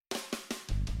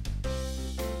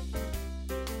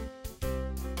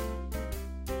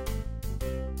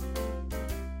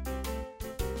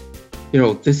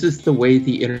This is the way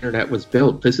the internet was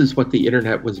built. This is what the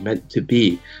internet was meant to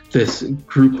be. This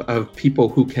group of people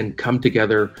who can come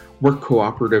together, work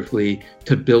cooperatively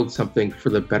to build something for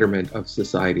the betterment of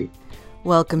society.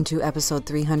 Welcome to episode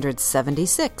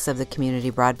 376 of the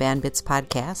Community Broadband Bits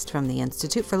podcast from the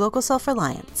Institute for Local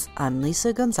Self-Reliance. I'm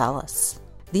Lisa Gonzalez.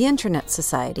 The Internet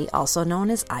Society, also known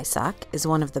as ISOC, is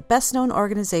one of the best-known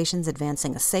organizations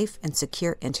advancing a safe and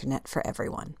secure internet for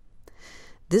everyone.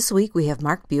 This week, we have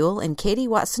Mark Buell and Katie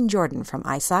Watson-Jordan from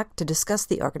ISOC to discuss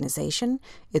the organization,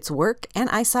 its work, and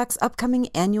ISOC's upcoming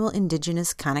annual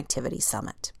Indigenous Connectivity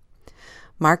Summit.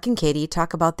 Mark and Katie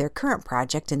talk about their current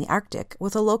project in the Arctic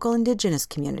with a local Indigenous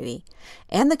community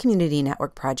and the community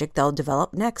network project they'll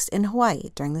develop next in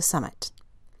Hawaii during the summit.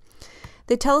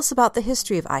 They tell us about the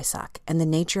history of ISOC and the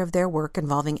nature of their work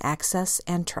involving access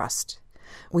and trust.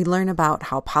 We learn about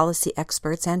how policy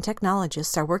experts and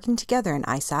technologists are working together in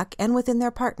ISOC and within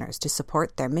their partners to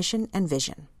support their mission and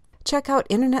vision. Check out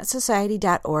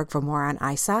internetsociety.org for more on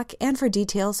ISOC and for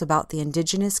details about the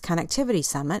Indigenous Connectivity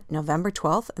Summit, November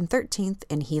 12th and 13th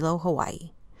in Hilo,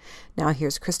 Hawaii. Now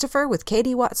here's Christopher with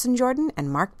Katie Watson-Jordan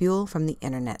and Mark Buell from the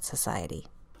Internet Society.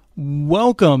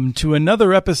 Welcome to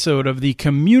another episode of the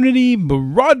Community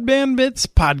Broadband Bits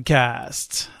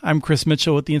podcast. I'm Chris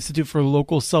Mitchell with the Institute for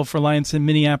Local Self-Reliance in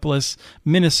Minneapolis,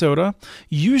 Minnesota.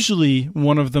 Usually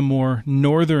one of the more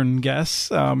northern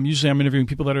guests. Usually I'm interviewing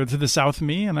people that are to the south of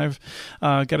me, and I've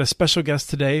got a special guest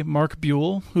today, Mark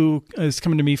Buell, who is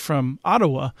coming to me from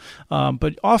Ottawa,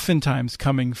 but oftentimes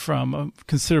coming from a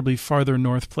considerably farther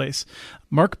north place.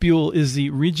 Mark Buell is the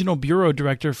Regional Bureau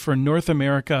Director for North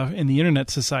America in the Internet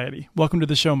Society. Welcome to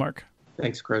the show, Mark.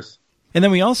 Thanks, Chris. And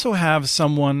then we also have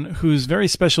someone who's very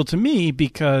special to me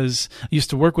because I used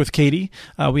to work with Katie.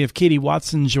 We have Katie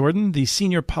Watson-Jordan, the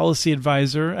Senior Policy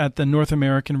Advisor at the North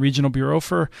American Regional Bureau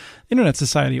for Internet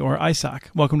Society, or ISOC.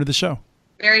 Welcome to the show.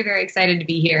 Very, very excited to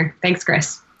be here. Thanks,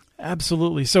 Chris.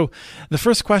 Absolutely. So the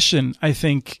first question, I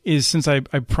think, is, since I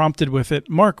prompted with it,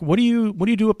 Mark, what do you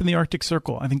do up in the Arctic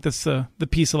Circle? I think that's the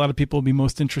piece a lot of people will be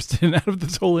most interested in out of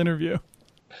this whole interview.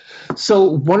 So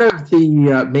one of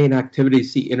the main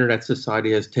activities the Internet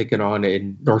Society has taken on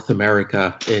in North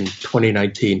America in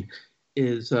 2019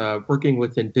 is working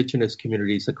with Indigenous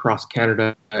communities across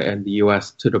Canada and the U.S.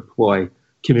 to deploy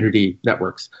community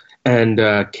networks. And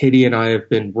Katie and I have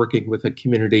been working with a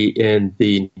community in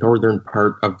the northern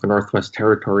part of the Northwest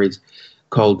Territories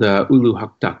called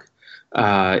Uluhaktuk.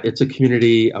 It's a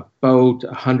community about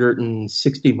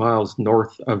 160 miles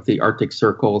north of the Arctic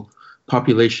Circle,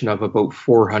 population of about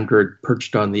 400,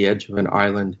 perched on the edge of an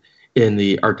island in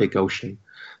the Arctic Ocean.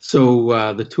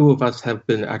 So the two of us have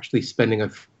been actually spending a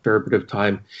fair bit of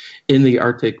time in the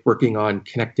Arctic working on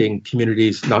connecting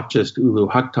communities, not just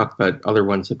Uluhaktuk, but other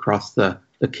ones across the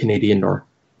Canadian North.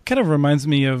 Kind of reminds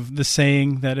me of the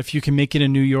saying that if you can make it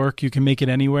in New York, you can make it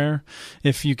anywhere.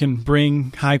 If you can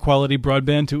bring high-quality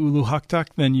broadband to Uluhaktuk,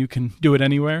 then you can do it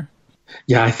anywhere.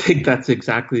 Yeah, I think that's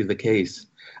exactly the case.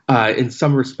 In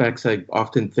some respects, I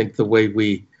often think the way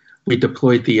we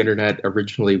deployed the internet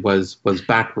originally was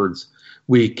backwards.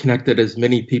 We connected as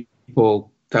many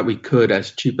people that we could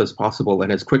as cheap as possible and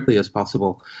as quickly as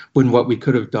possible, when what we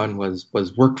could have done was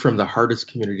worked from the hardest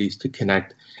communities to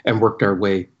connect and worked our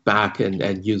way back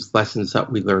and used lessons that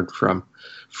we learned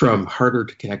from harder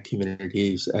to connect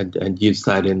communities and use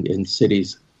that in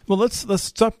cities. Well, let's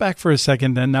step back for a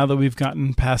second then, now that we've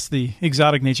gotten past the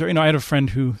exotic nature. I had a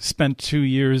friend who spent 2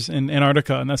 years in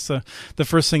Antarctica, and that's the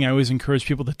first thing I always encourage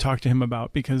people to talk to him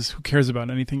about, because who cares about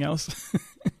anything else?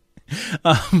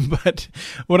 But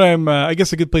what I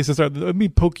guess a good place to start, let me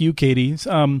poke you, Katie.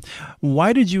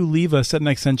 Why did you leave us at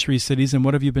Next Century Cities, and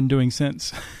what have you been doing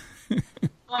since?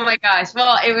 Oh my gosh.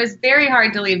 Well, it was very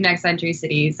hard to leave Next Century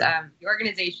Cities. The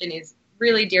organization is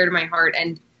really dear to my heart.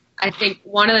 And I think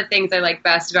one of the things I like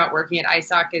best about working at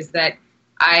ISOC is that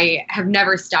I have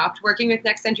never stopped working with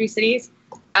Next Century Cities.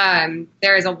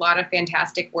 There is a lot of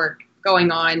fantastic work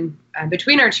going on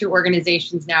between our two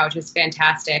organizations now, which is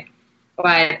fantastic.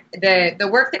 But the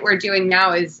work that we're doing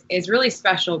now is really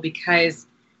special because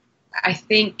I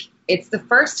think it's the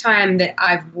first time that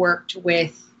I've worked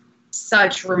with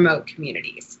such remote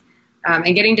communities,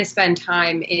 and getting to spend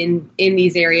time in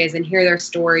these areas and hear their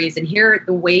stories and hear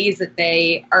the ways that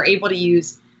they are able to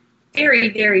use very,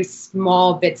 very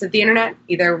small bits of the internet,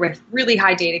 either with really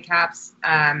high data caps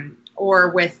or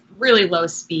with really low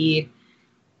speed,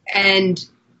 and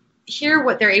hear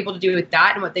what they're able to do with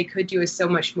that and what they could do with so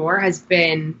much more has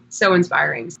been so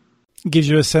inspiring. It gives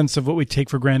you a sense of what we take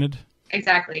for granted.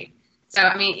 Exactly. So,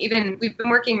 even we've been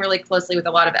working really closely with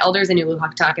a lot of elders in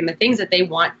Uluhaktuk, and the things that they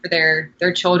want for their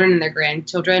children and their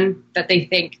grandchildren that they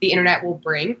think the internet will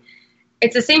bring.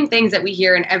 it's the same things that we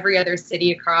hear in every other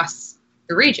city across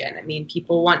the region. I mean,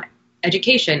 people want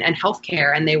education and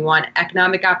healthcare, and they want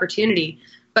economic opportunity.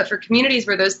 But for communities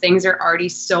where those things are already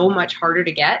so much harder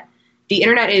to get, the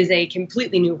internet is a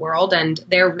completely new world, and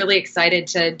they're really excited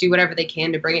to do whatever they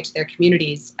can to bring it to their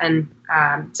communities. And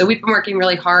so we've been working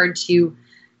really hard to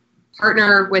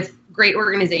partner with great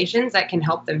organizations that can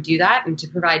help them do that and to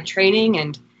provide training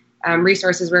and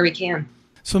resources where we can.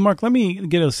 So, Mark, let me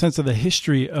get a sense of the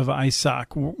history of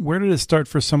ISOC. Where did it start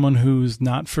for someone who's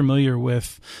not familiar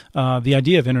with the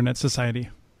idea of Internet Society?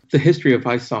 The history of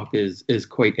ISOC is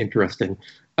quite interesting.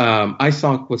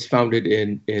 ISOC was founded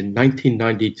in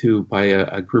 1992 by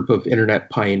a group of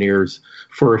internet pioneers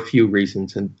for a few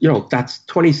reasons. And, that's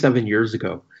 27 years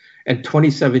ago. And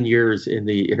 27 years in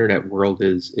the internet world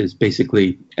is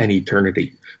basically an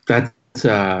eternity. That's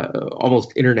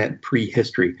almost internet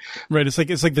prehistory. Right. It's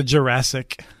like the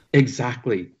Jurassic.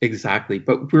 Exactly.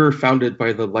 But we were founded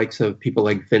by the likes of people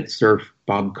like Vint Cerf,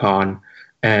 Bob Kahn,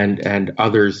 and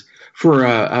others for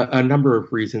a number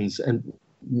of reasons. And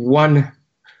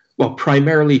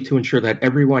primarily to ensure that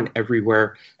everyone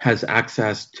everywhere has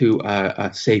access to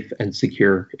a safe and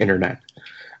secure internet.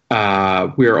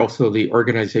 We are also the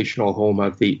organizational home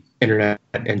of the Internet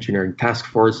Engineering Task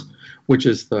Force, which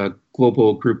is the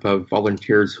global group of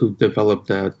volunteers who developed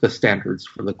the standards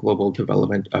for the global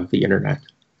development of the internet.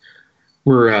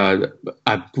 We're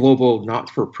a global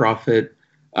not-for-profit.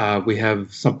 We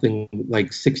have something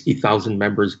like 60,000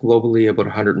 members globally, about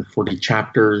 140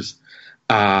 chapters,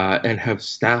 and have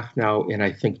staff now in,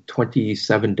 I think,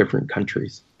 27 different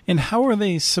countries. And how are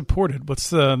they supported? What's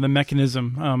the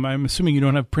mechanism? I'm assuming you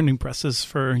don't have printing presses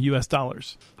for U.S.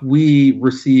 dollars. We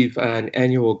receive an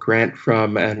annual grant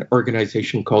from an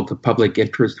organization called the Public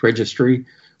Interest Registry,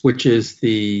 which is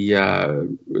the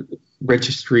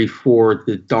registry for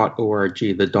the .org,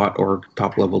 the .org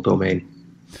top-level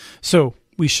domain. So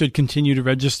we should continue to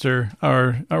register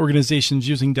our organizations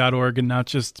using .org and not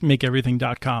just make everything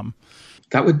 .com.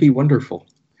 That would be wonderful.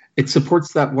 It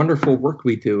supports that wonderful work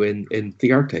we do in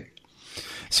the Arctic.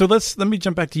 So let me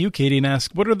jump back to you, Katie, and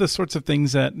ask, what are the sorts of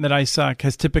things that ISOC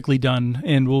has typically done?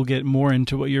 And we'll get more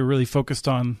into what you're really focused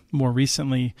on more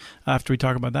recently after we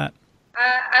talk about that.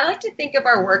 I like to think of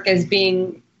our work as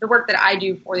being the work that I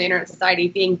do for the Internet Society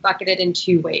being bucketed in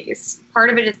two ways. Part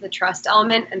of it is the trust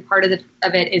element, and part of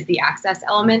it is the access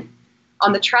element.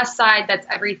 On the trust side, that's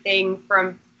everything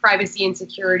from privacy and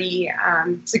security,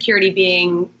 security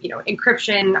being,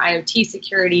 encryption, IoT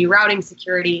security, routing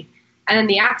security, and then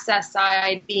the access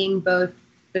side being both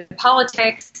the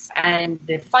politics and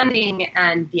the funding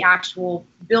and the actual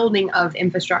building of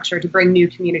infrastructure to bring new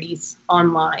communities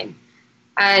online.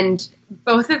 And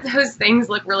both of those things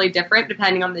look really different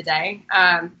depending on the day.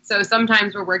 So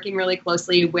sometimes we're working really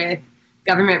closely with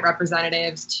government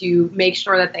representatives to make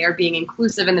sure that they are being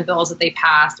inclusive in the bills that they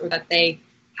pass, or that they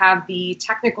have the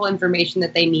technical information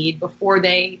that they need before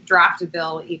they draft a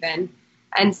bill even.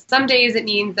 And some days it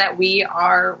means that we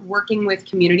are working with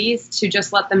communities to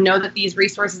just let them know that these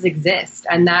resources exist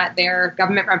and that their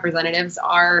government representatives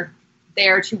are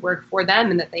there to work for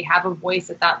them and that they have a voice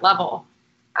at that level.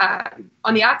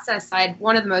 On the access side,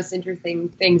 one of the most interesting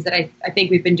things that I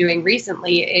think we've been doing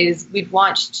recently is we've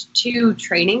launched 2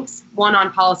 trainings, one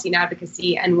on policy and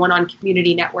advocacy and one on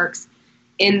community networks,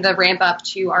 in the ramp up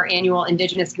to our annual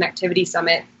Indigenous Connectivity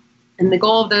Summit. And the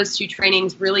goal of those 2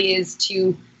 trainings really is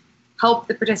to help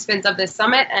the participants of this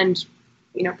summit and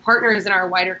partners in our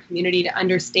wider community to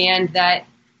understand that,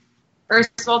 first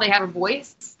of all, they have a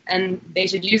voice and they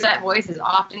should use that voice as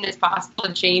often as possible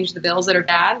to change the bills that are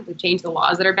bad, to change the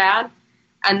laws that are bad.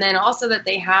 And then also that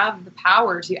they have the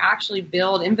power to actually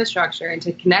build infrastructure and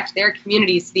to connect their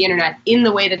communities to the internet in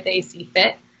the way that they see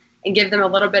fit, and give them a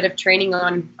little bit of training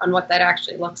on what that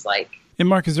actually looks like. And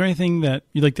Mark, is there anything that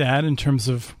you'd like to add in terms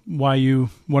of why you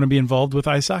want to be involved with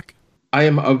ISOC? I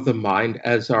am of the mind,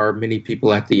 as are many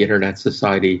people at the Internet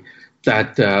Society,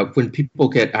 that when people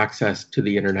get access to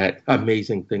the internet,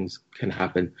 amazing things can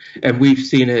happen. And we've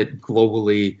seen it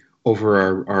globally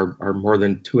over our more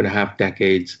than 2.5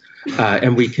 decades.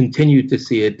 And we continue to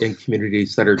see it in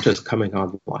communities that are just coming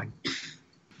online.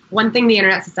 One thing the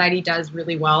Internet Society does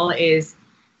really well is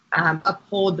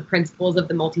uphold the principles of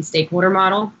the multi-stakeholder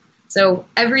model. So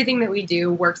everything that we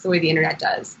do works the way the internet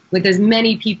does, with as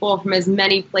many people from as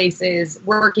many places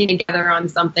working together on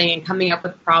something and coming up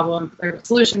with problems or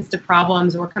solutions to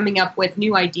problems, or coming up with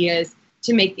new ideas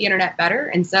to make the internet better.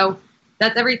 And so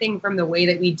that's everything from the way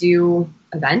that we do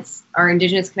events. Our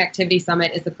Indigenous Connectivity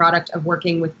Summit is the product of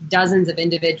working with dozens of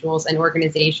individuals and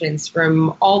organizations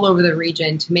from all over the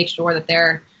region to make sure that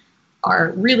there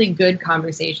are really good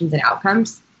conversations and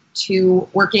outcomes. to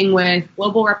working with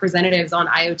global representatives on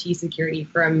IoT security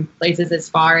from places as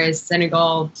far as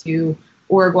Senegal to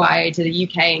Uruguay to the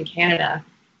UK and Canada.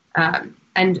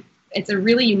 And it's a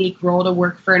really unique role to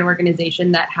work for an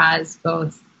organization that has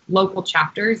both local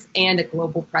chapters and a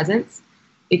global presence,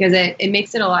 because it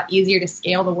makes it a lot easier to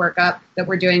scale the work up that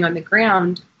we're doing on the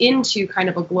ground into kind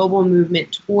of a global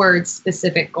movement towards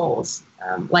specific goals,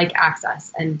 like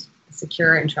access and a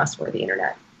secure and trustworthy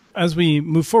internet. As we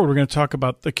move forward, we're going to talk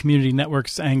about the community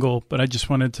networks angle, but I just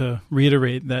wanted to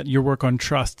reiterate that your work on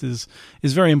trust is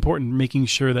very important, making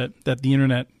sure that the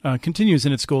internet continues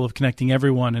in its goal of connecting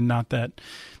everyone, and not that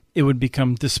it would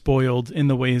become despoiled in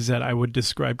the ways that I would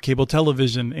describe cable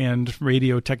television and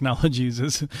radio technologies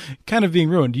as kind of being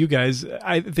ruined. You guys,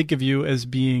 I think of you as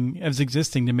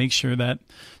existing to make sure that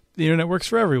the internet works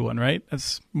for everyone, right?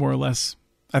 That's more or less,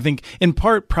 I think, in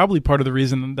part, probably part of the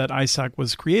reason that ISOC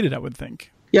was created, I would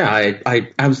think. Yeah, I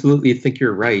absolutely think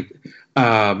you're right.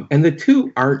 And the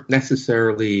two aren't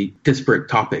necessarily disparate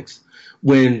topics.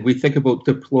 When we think about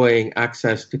deploying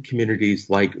access to communities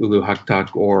like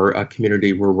Uluhaktak or a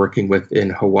community we're working with in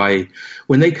Hawaii,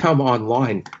 when they come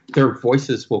online, their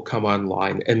voices will come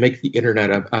online and make the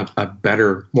internet a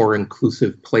better, more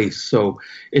inclusive place. So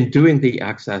in doing the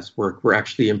access work, we're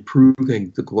actually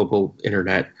improving the global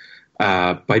internet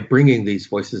by bringing these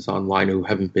voices online who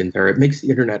haven't been there. It makes the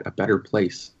internet a better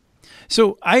place.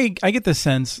 So I get the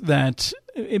sense that,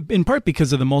 in part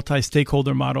because of the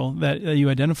multi-stakeholder model that you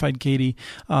identified, Katie,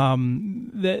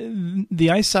 the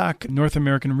ISOC North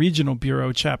American Regional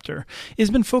Bureau chapter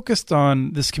has been focused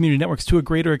on this community networks to a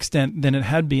greater extent than it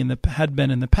had been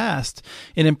in the past.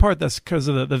 And in part, that's because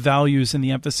of the values and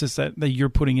the emphasis that you're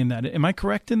putting in that. Am I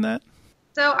correct in that?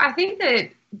 So I think that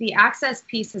the access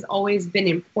piece has always been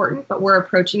important, but we're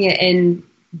approaching it in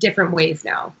different ways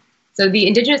now. So the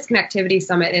Indigenous Connectivity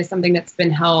Summit is something that's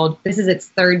been held. This is its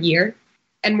third year,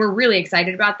 and we're really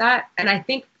excited about that. And I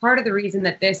think part of the reason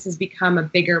that this has become a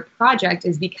bigger project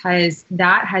is because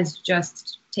that has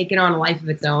just taken on a life of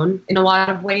its own in a lot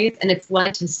of ways, and it's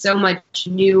led to so much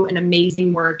new and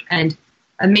amazing work and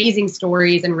amazing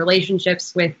stories and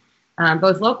relationships with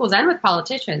both locals and with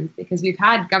politicians, because we've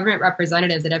had government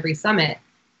representatives at every summit.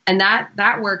 And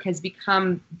that work has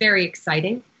become very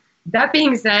exciting. That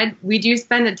being said, we do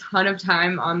spend a ton of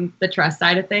time on the trust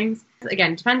side of things.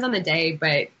 Again, it depends on the day,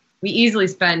 but we easily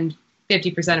spend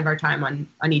 50% of our time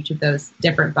on each of those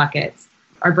different buckets.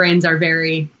 Our brains are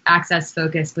very access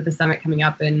focused with the summit coming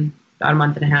up in about a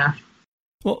month and a half.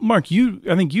 Well, Mark,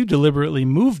 I think you deliberately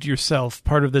moved yourself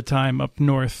part of the time up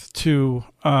north to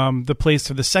the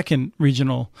place of the second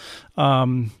regional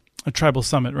tribal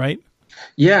summit, right?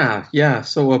 Yeah.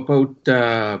 So about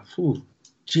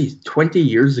 20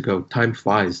 years ago, time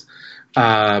flies.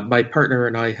 My partner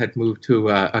and I had moved to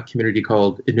a community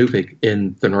called Inuvik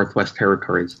in the Northwest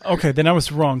Territories. Okay, then I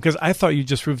was wrong, because I thought you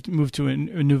just moved to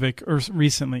Inuvik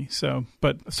recently. So,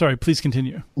 but sorry, please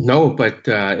continue. No, but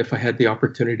if I had the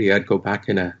opportunity, I'd go back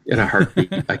in a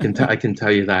heartbeat. I can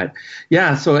tell you that.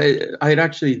 Yeah, so I had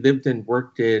actually lived and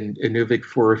worked in Inuvik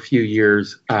for a few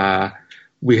years.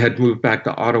 We had moved back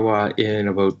to Ottawa in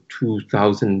about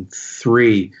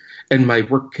 2003. And my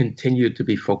work continued to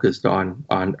be focused on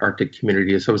Arctic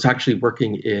communities. So I was actually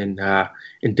working in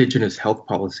Indigenous health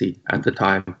policy at the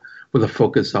time, with a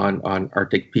focus on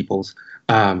Arctic peoples.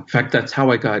 In fact, that's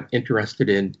how I got interested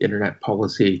in internet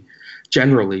policy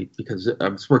generally, because I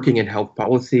was working in health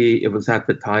policy. It was at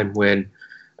the time when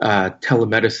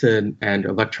telemedicine and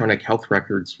electronic health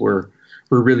records were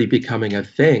really becoming a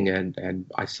thing, and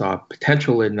I saw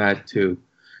potential in that to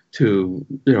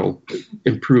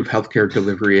improve healthcare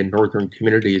delivery in northern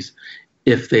communities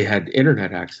if they had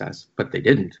internet access, but they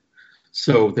didn't.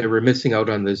 So they were missing out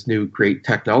on this new great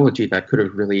technology that could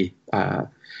have really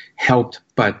helped,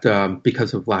 but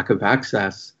because of lack of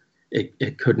access,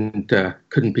 it couldn't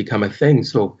become a thing.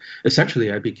 So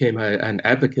essentially, I became an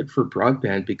advocate for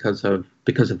broadband because of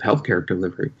healthcare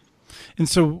delivery. And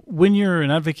so when you're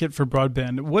an advocate for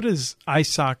broadband, what does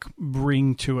ISOC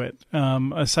bring to it,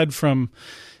 aside from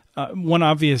one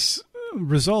obvious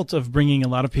result of bringing a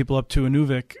lot of people up to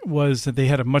Inuvik was that they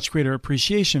had a much greater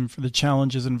appreciation for the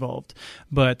challenges involved.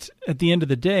 But at the end of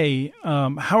the day,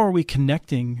 how are we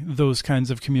connecting those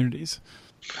kinds of communities?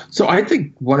 So I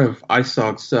think one of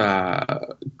ISOC's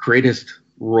greatest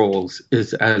roles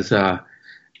is as a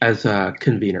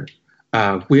convener.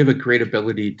 We have a great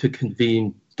ability to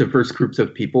convene diverse groups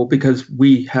of people because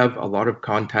we have a lot of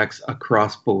contacts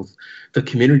across both the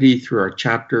community, through our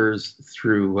chapters,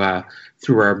 through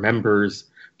our members,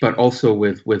 but also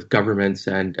with governments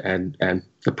and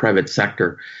the private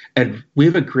sector. And we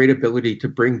have a great ability to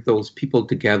bring those people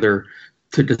together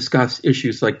to discuss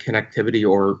issues like connectivity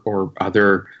or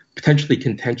other potentially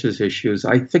contentious issues.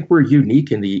 I think we're unique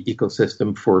in the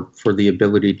ecosystem for the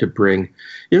ability to bring,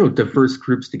 diverse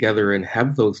groups together and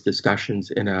have those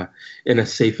discussions in a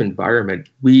safe environment.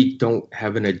 We don't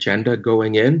have an agenda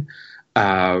going in.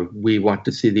 We want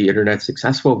to see the internet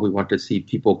successful. We want to see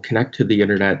people connect to the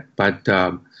internet, but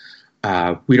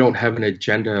we don't have an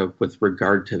agenda with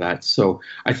regard to that. So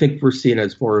I think we're seen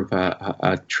as more of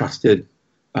a trusted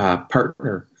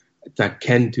partner that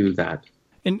can do that.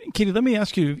 And Katie, let me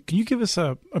ask you, can you give us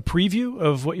a preview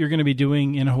of what you're going to be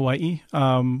doing in Hawaii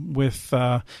with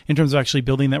in terms of actually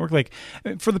building network? Like,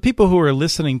 for the people who are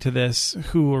listening to this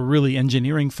who are really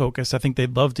engineering focused, I think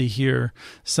they'd love to hear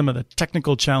some of the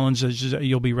technical challenges that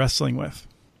you'll be wrestling with.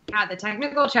 Yeah, the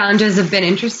technical challenges have been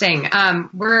interesting.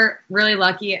 We're really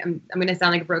lucky. I'm going to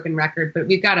sound like a broken record, but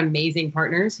we've got amazing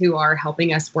partners who are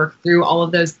helping us work through all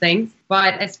of those things.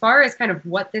 But as far as kind of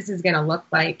what this is going to look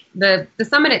like, the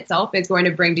summit itself is going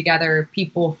to bring together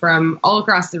people from all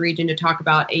across the region to talk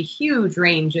about a huge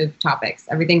range of topics,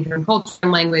 everything from culture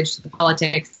and language to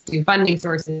politics to funding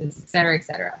sources, et cetera, et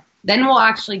cetera. Then we'll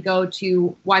actually go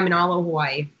to Waimanalo,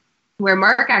 Hawaii, where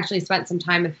Mark actually spent some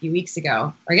time a few weeks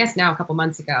ago, or I guess now a couple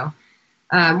months ago,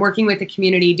 working with the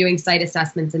community, doing site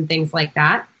assessments and things like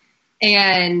that.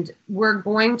 And we're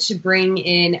going to bring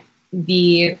in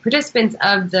the participants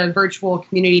of the virtual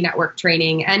community network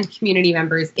training and community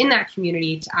members in that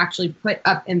community to actually put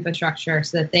up infrastructure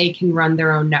so that they can run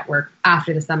their own network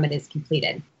after the summit is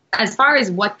completed. As far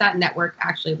as what that network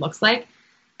actually looks like,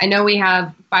 I know we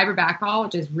have fiber backhaul,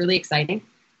 which is really exciting.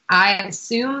 I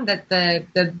assume that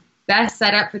the best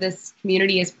setup for this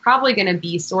community is probably going to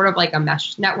be sort of like a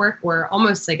mesh network or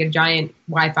almost like a giant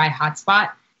Wi-Fi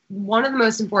hotspot. One of the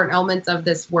most important elements of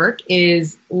this work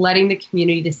is letting the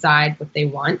community decide what they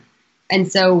want.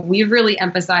 And so we've really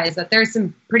emphasized that there's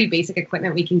some pretty basic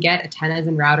equipment we can get, antennas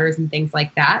and routers and things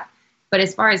like that. But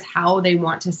as far as how they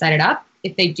want to set it up,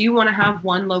 if they do want to have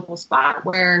one local spot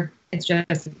where it's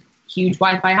just a huge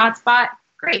Wi-Fi hotspot,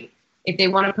 great. If they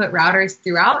want to put routers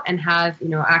throughout and have,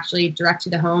 actually direct to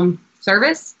the home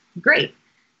service, great.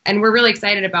 And we're really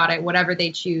excited about it, whatever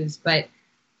they choose. But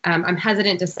I'm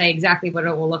hesitant to say exactly what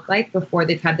it will look like before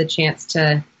they've had the chance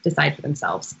to decide for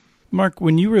themselves. Mark,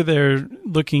 when you were there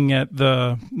looking at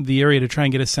the area to try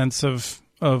and get a sense of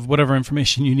whatever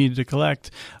information you needed to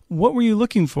collect, what were you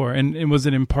looking for? And was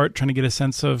it in part trying to get a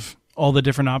sense of all the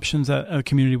different options that a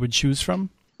community would choose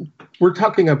from? We're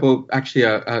talking about actually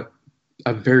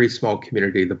a very small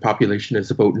community. The population is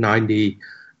about 90.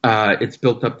 It's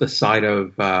built up the side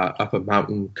of a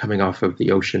mountain coming off of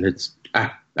the ocean. It's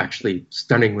actually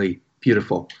stunningly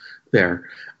beautiful there.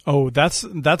 Oh, that's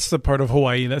the part of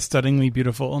Hawaii that's stunningly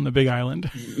beautiful on the Big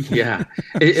Island. Yeah,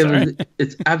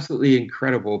 it's absolutely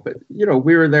incredible. But,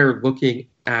 we were there looking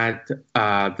at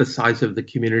the size of the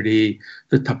community,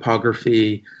 the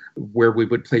topography, where we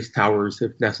would place towers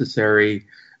if necessary,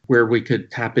 where we could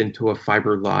tap into a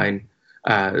fiber line,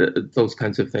 those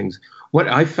kinds of things. What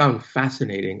I found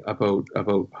fascinating about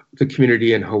the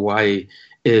community in Hawaii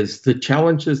is the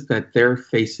challenges that they're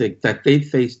facing, that they've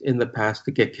faced in the past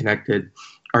to get connected,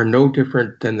 are no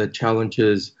different than the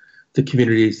challenges the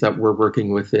communities that we're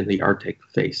working with in the Arctic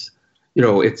face.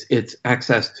 It's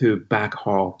access to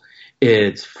backhaul,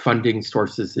 it's funding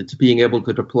sources, it's being able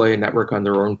to deploy a network on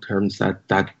their own terms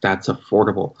that's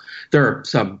affordable. There are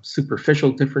some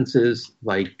superficial differences,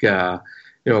 like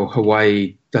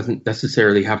Hawaii doesn't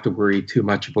necessarily have to worry too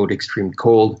much about extreme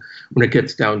cold. When it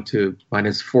gets down to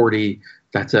minus 40,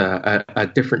 that's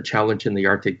a different challenge in the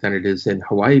Arctic than it is in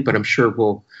Hawaii. But I'm sure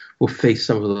we'll face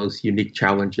some of those unique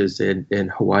challenges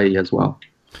in Hawaii as well.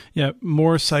 Yeah,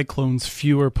 more cyclones,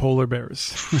 fewer polar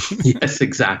bears. Yes,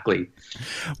 exactly.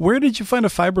 Where did you find a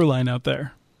fiber line out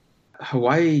there?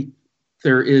 Hawaii,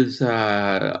 there is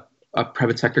a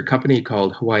private sector company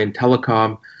called Hawaiian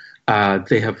Telecom.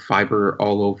 They have fiber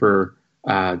all over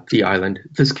the island.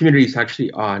 This community is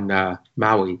actually on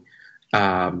Maui,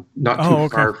 not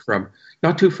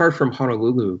too far from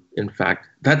Honolulu. In fact,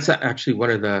 that's actually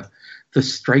one of the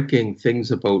striking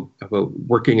things about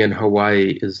working in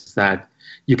Hawaii is that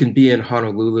you can be in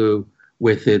Honolulu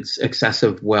with its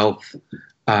excessive wealth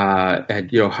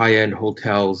and high-end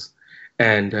hotels,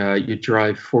 and you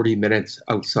drive 40 minutes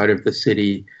outside of the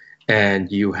city,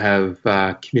 and you have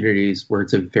communities where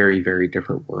it's a very, very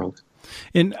different world.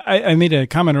 And I made a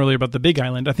comment earlier about the Big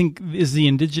Island. I think, is the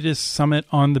Indigenous Summit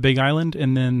on the Big Island,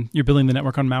 and then you're building the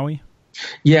network on Maui?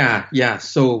 Yeah.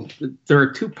 So there are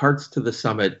two parts to the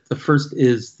summit. The first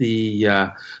is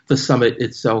the summit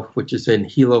itself, which is in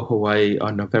Hilo, Hawaii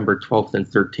on November 12th and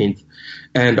 13th.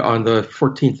 And on the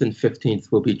 14th and 15th,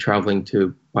 we'll be traveling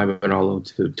to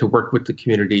Manalo to work with the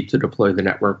community to deploy the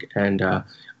network and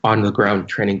on-the-ground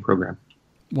training program.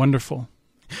 Wonderful.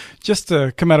 Just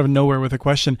to come out of nowhere with a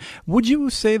question, would you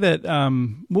say that,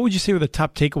 what would you say were the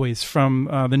top takeaways from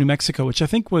the New Mexico, which I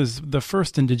think was the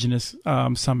first Indigenous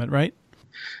summit, right?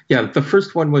 Yeah, the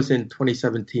first one was in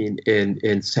 2017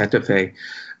 in Santa Fe.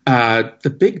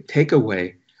 The big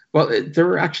takeaway, well, there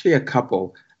were actually a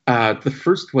couple. The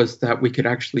first was that we could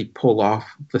actually pull off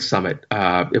the summit.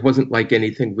 It wasn't like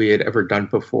anything we had ever done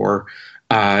before.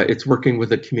 It's working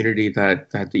with a community that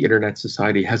the Internet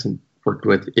Society hasn't worked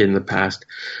with in the past.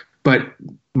 But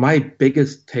my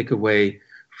biggest takeaway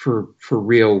for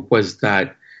real was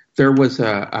that there was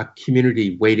a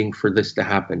community waiting for this to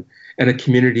happen, and a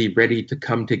community ready to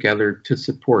come together to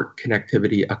support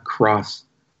connectivity across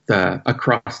the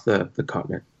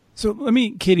continent. So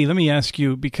Katie, let me ask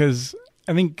you, because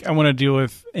I think I want to deal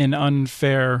with an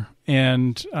unfair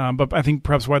and but I think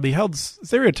perhaps widely held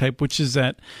stereotype, which is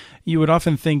that you would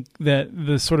often think that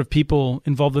the sort of people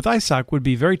involved with ISOC would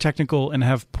be very technical and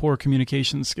have poor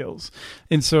communication skills.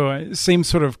 And so same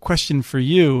sort of question for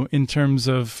you in terms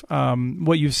of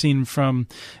what you've seen from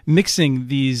mixing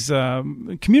these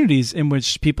communities in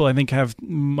which people, I think, have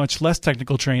much less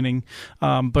technical training,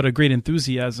 but a great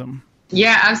enthusiasm.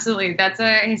 Yeah, absolutely. That's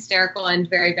a hysterical and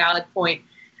very valid point.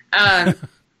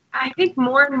 I think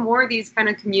more and more these kind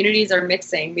of communities are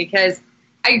mixing, because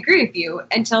I agree with you.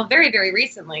 Until very, very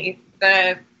recently,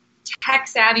 the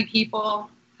tech-savvy people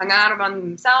hung out among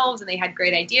themselves and they had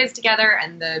great ideas together,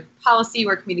 and the policy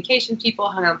or communication people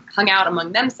hung out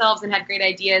among themselves and had great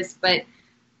ideas. But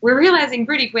we're realizing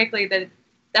pretty quickly that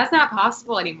that's not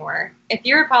possible anymore. If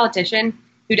you're a politician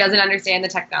who doesn't understand the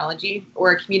technology,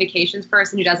 or a communications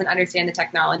person who doesn't understand the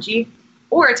technology,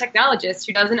 or a technologist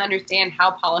who doesn't understand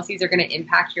how policies are going to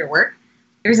impact your work,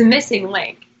 there's a missing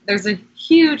link. There's a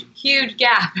huge, huge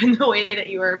gap in the way that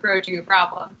you are approaching a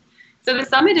problem. So the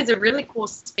summit is a really cool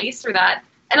space for that.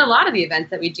 And a lot of the events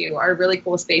that we do are a really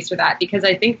cool space for that, because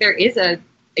I think there is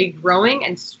a growing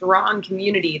and strong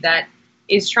community that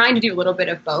is trying to do a little bit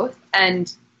of both. And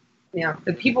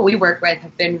the people we work with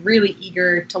have been really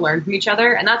eager to learn from each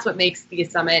other. And that's what makes the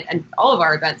summit and all of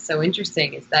our events so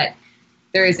interesting, is that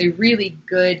there is a really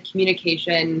good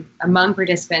communication among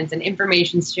participants and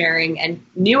information sharing and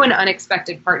new and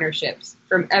unexpected partnerships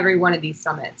from every one of these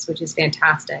summits, which is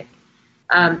fantastic.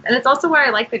 And that's also why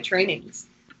I like the trainings.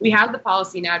 We have the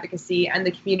policy and advocacy and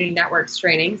the community networks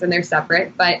trainings, and they're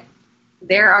separate, but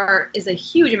there is a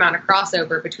huge amount of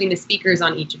crossover between the speakers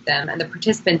on each of them and the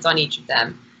participants on each of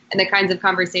them, and the kinds of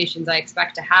conversations I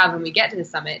expect to have when we get to the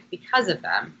summit because of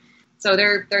them. So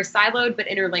they're siloed but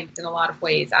interlinked in a lot of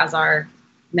ways, as are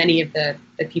many of the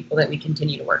people that we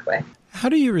continue to work with. How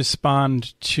do you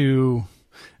respond to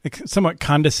a somewhat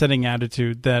condescending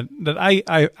attitude that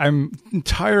I'm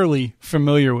entirely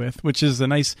familiar with, which is a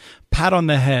nice pat on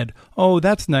the head? Oh,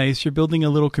 that's nice. You're building a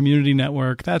little community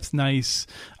network. That's nice.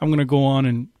 I'm going to go on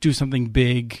and do something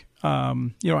big. How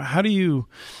do you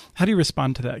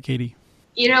respond to that, Katie?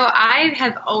 I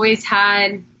have always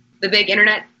had the big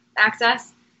internet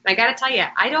access. And I got to tell you,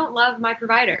 I don't love my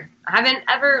provider. I haven't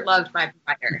ever loved my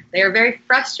provider. They are very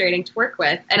frustrating to work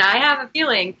with. And I have a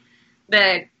feeling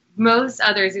that most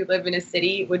others who live in a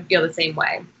city would feel the same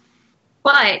way.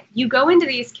 But you go into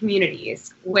these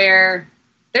communities where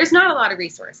there's not a lot of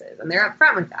resources, and they're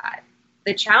upfront with that.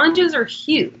 The challenges are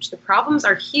huge. The problems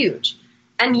are huge.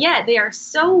 And yet they are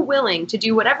so willing to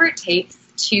do whatever it takes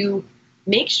to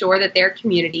make sure that their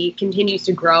community continues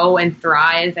to grow and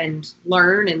thrive and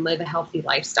learn and live a healthy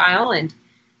lifestyle. And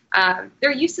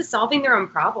they're used to solving their own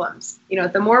problems.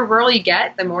 The more rural you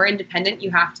get, the more independent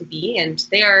you have to be. And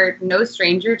they are no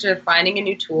stranger to finding a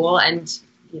new tool and,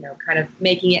 kind of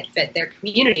making it fit their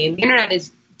community. And the internet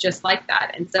is just like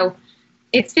that. And so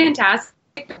it's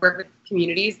fantastic to work with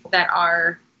communities that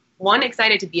are, one,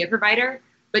 excited to be a provider,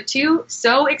 but two,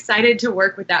 so excited to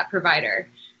work with that provider.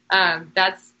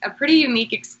 That's a pretty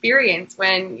unique experience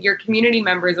when your community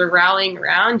members are rallying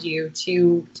around you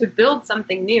to build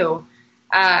something new.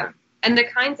 And the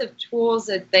kinds of tools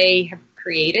that they have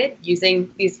created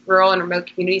using these rural and remote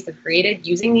communities have created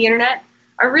using the internet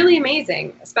are really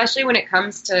amazing, especially when it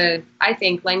comes to, I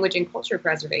think, language and culture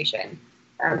preservation.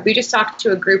 We just talked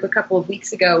to a group a couple of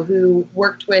weeks ago who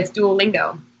worked with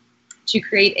Duolingo to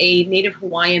create a native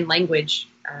Hawaiian language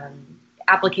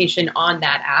application on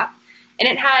that app. And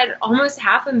it had almost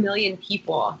 500,000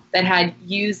 people that had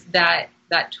used that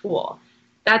tool.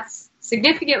 That's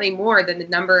significantly more than the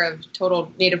number of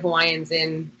total native Hawaiians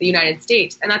in the United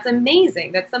States. And that's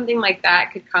amazing that something like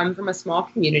that could come from a small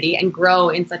community and grow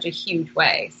in such a huge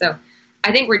way. So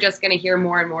I think we're just going to hear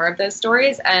more and more of those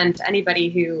stories. And anybody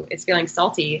who is feeling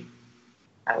salty,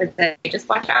 I would say, just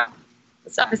watch out.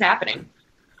 This stuff is happening.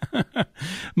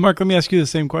 Mark, let me ask you the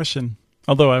same question.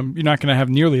 Although you're not going to have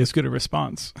nearly as good a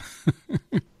response.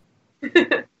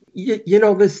 This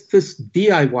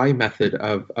DIY method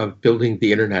of building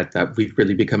the internet that we've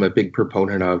really become a big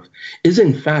proponent of is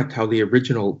in fact how the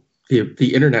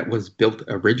internet was built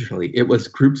originally. It was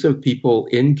groups of people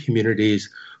in communities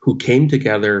who came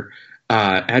together,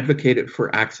 advocated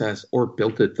for access, or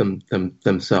built it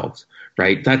themselves.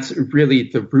 Right? That's really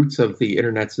the roots of the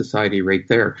Internet Society right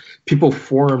there. People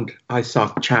formed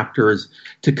ISOC chapters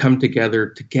to come together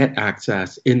to get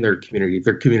access in their community.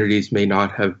 Their communities may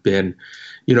not have been,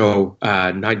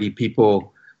 90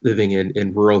 people living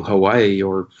in rural Hawaii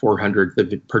or 400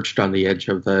 living perched on the edge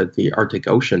of the Arctic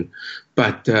Ocean.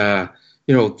 But,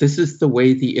 this is the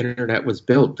way the Internet was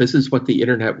built. This is what the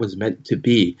Internet was meant to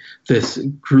be. This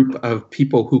group of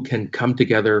people who can come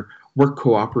together, work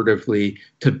cooperatively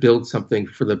to build something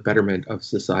for the betterment of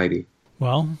society.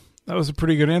 Well, that was a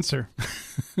pretty good answer.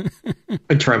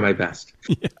 I try my best.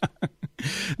 Yeah.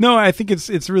 No, I think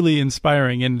it's really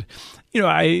inspiring. And,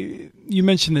 you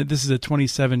mentioned that this is a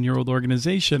 27-year-old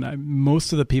organization.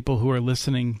 Most of the people who are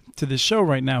listening to this show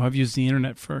right now have used the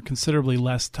internet for considerably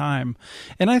less time.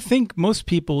 And I think most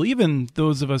people, even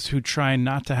those of us who try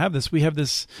not to have this, we have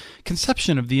this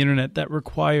conception of the internet that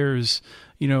requires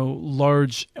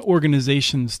large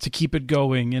organizations to keep it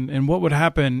going, and what would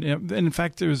happen. And in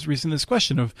fact, there was recently this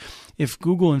question of if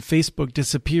Google and Facebook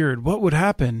disappeared, what would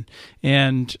happen?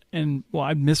 And well,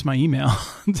 I'd miss my email.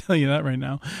 I'll tell you that right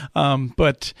now.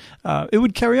 But it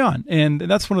would carry on, and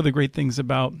that's one of the great things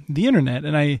about the internet.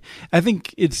 And I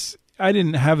think I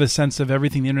didn't have a sense of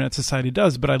everything the Internet Society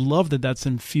does, but I love that that's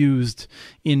infused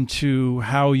into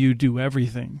how you do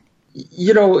everything.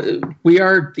 We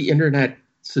are the Internet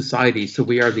Society, so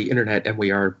we are the internet and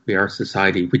we are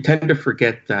society. We tend to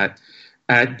forget that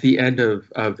at the end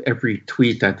of every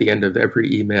tweet, at the end of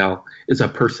every email is a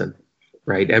person,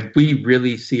 right? And we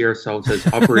really see ourselves as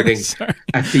operating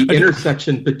at the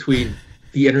intersection between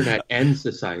the internet and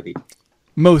society.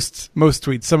 Most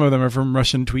tweets, some of them are from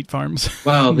Russian tweet farms.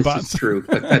 Well, this is true,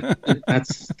 but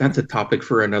that's a topic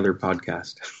for another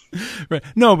podcast. Right.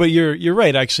 No, but you're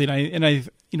right, actually, and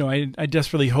I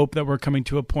desperately hope that we're coming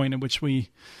to a point in which we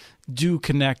do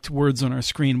connect words on our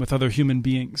screen with other human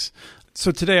beings.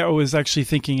 So today I was actually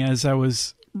thinking, as I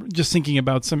was just thinking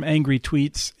about some angry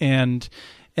tweets, and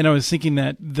I was thinking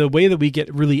that the way that we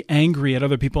get really angry at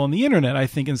other people on the internet, I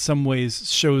think in some ways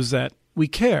shows that we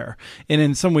care. And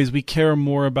in some ways we care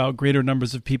more about greater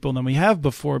numbers of people than we have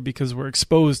before because we're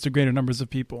exposed to greater numbers of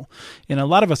people. And a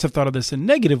lot of us have thought of this in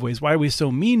negative ways. Why are we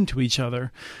so mean to each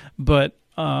other? But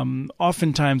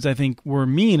oftentimes I think we're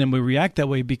mean and we react that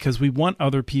way because we want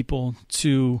other people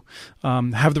to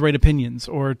have the right opinions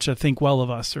or to think well of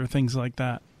us or things like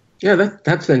that. Yeah,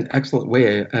 that's an excellent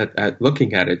way at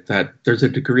looking at it, that there's a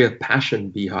degree of passion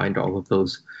behind all of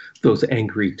those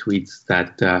angry tweets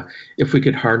that if we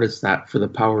could harness that for the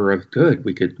power of good,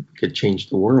 we could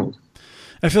change the world.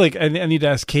 I feel like I need to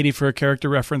ask Katie for a character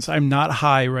reference. I'm not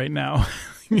high right now.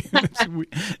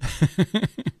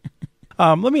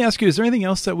 Let me ask you, is there anything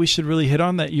else that we should really hit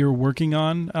on that you're working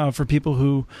on for people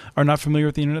who are not familiar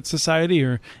with the Internet Society,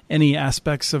 or any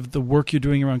aspects of the work you're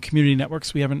doing around community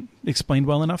networks we haven't explained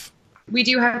well enough? We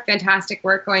do have fantastic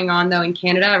work going on, though, in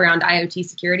Canada around IoT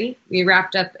security. We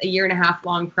wrapped up a 1.5-year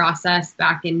long process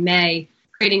back in May,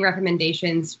 creating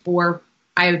recommendations for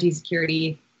IoT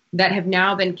security that have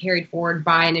now been carried forward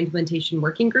by an implementation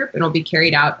working group, and will be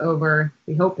carried out over,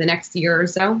 we hope, the next year or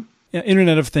so. Yeah,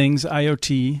 Internet of Things,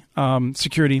 IoT,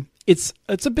 security. It's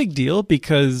a big deal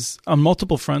because on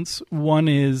multiple fronts. One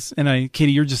is, and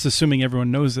Katie, you're just assuming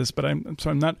everyone knows this, but I'm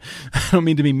not. I don't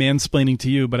mean to be mansplaining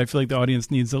to you, but I feel like the audience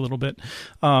needs a little bit.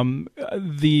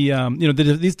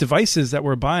 These devices that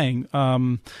we're buying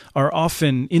are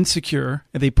often insecure.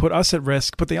 They put us at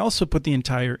risk, but they also put the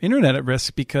entire internet at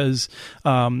risk because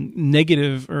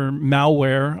negative or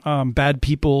malware, bad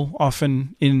people,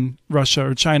 often in Russia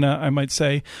or China, I might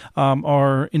say,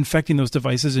 are infecting those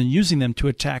devices and using them to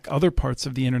attack other parts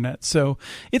of the internet. So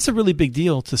it's a really big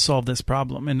deal to solve this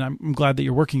problem, and I'm glad that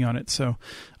you're working on it. So,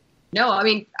 no, I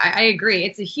mean, I agree.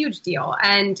 It's a huge deal,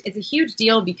 and it's a huge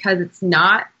deal because it's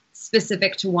not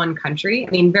specific to one country.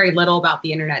 I mean, very little about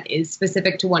the internet is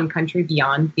specific to one country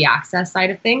beyond the access side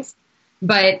of things.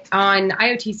 But on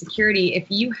IoT security, if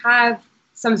you have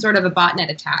some sort of a botnet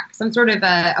attack, some sort of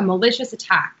a malicious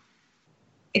attack,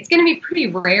 it's going to be pretty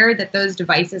rare that those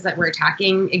devices that we're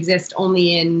attacking exist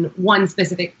only in one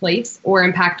specific place or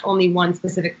impact only one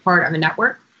specific part of a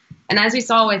network. And as we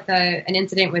saw with an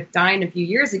incident with Dyn a few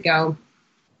years ago,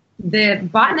 the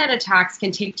botnet attacks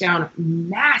can take down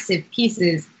massive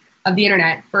pieces of the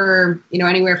internet for,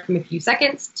 anywhere from a few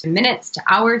seconds to minutes to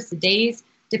hours to days,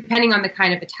 depending on the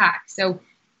kind of attack. So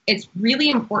it's really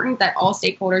important that all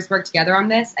stakeholders work together on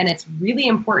this. And it's really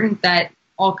important that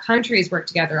all countries work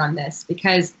together on this,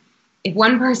 because if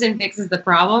one person fixes the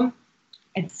problem,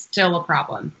 it's still a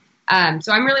problem.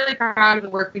 So I'm really proud of the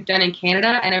work we've done in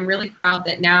Canada, and I'm really proud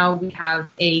that now we have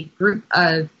a group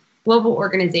of global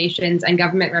organizations and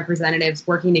government representatives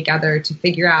working together to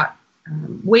figure out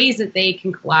ways that they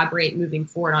can collaborate moving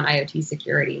forward on IoT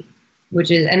security,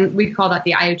 and we call that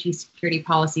the IoT Security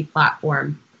Policy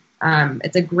Platform.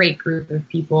 It's a great group of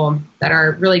people that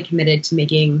are really committed to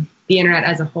making the internet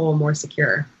as a whole more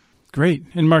secure. Great.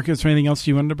 And Mark, is there anything else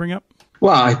you wanted to bring up?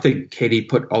 Well, I think Katie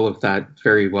put all of that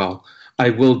very well. I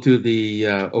will do the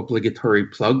obligatory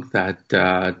plug that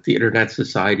the Internet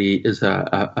Society is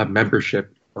a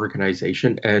membership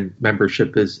organization, and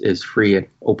membership is free and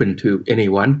open to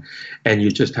anyone. And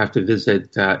you just have to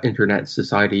visit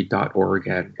internetsociety.org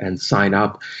and sign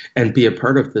up and be a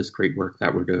part of this great work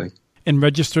that we're doing. And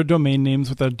register domain names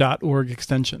with a .org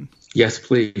extension. Yes,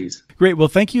 please. Great. Well,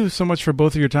 thank you so much for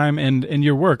both of your time and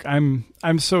your work. I'm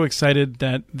so excited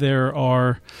that there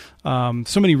are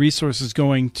so many resources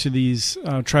going to these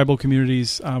tribal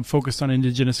communities focused on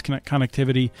indigenous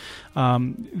connectivity.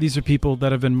 These are people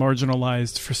that have been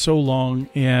marginalized for so long,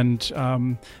 and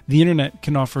the internet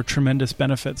can offer tremendous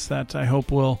benefits that I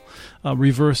hope will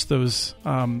reverse those,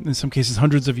 in some cases,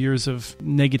 hundreds of years of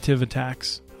negative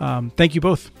attacks. Thank you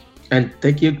both. And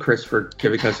thank you, Chris, for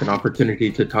giving us an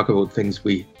opportunity to talk about things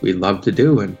we love to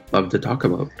do and love to talk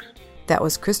about. That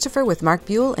was Christopher with Mark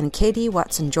Buell and Katie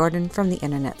Watson-Jordan from the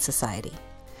Internet Society.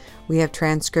 We have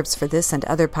transcripts for this and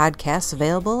other podcasts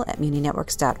available at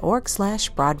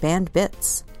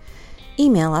muninetworks.org/broadbandbits.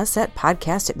 Email us at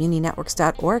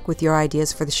podcast@muninetworks.org with your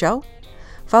ideas for the show.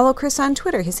 Follow Chris on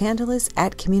Twitter. His handle is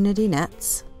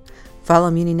 @CommunityNets. Follow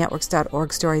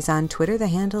muninetworks.org stories on Twitter. The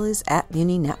handle is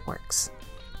 @muninetworks.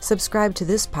 Subscribe to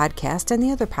this podcast and the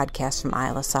other podcasts from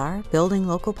ILSR, Building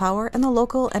Local Power, and the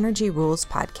Local Energy Rules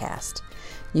podcast.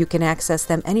 You can access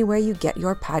them anywhere you get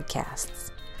your podcasts.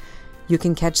 You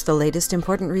can catch the latest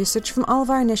important research from all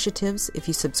of our initiatives if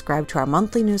you subscribe to our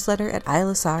monthly newsletter at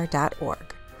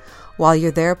ilsr.org. While you're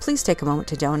there, please take a moment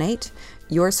to donate.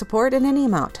 Your support in any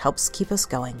amount helps keep us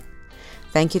going.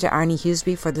 Thank you to Arnie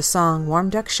Huseby for the song Warm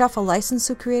Duck Shuffle, licensed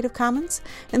through Creative Commons,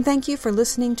 and thank you for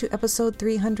listening to episode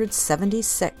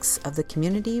 376 of the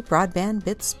Community Broadband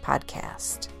Bits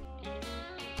podcast.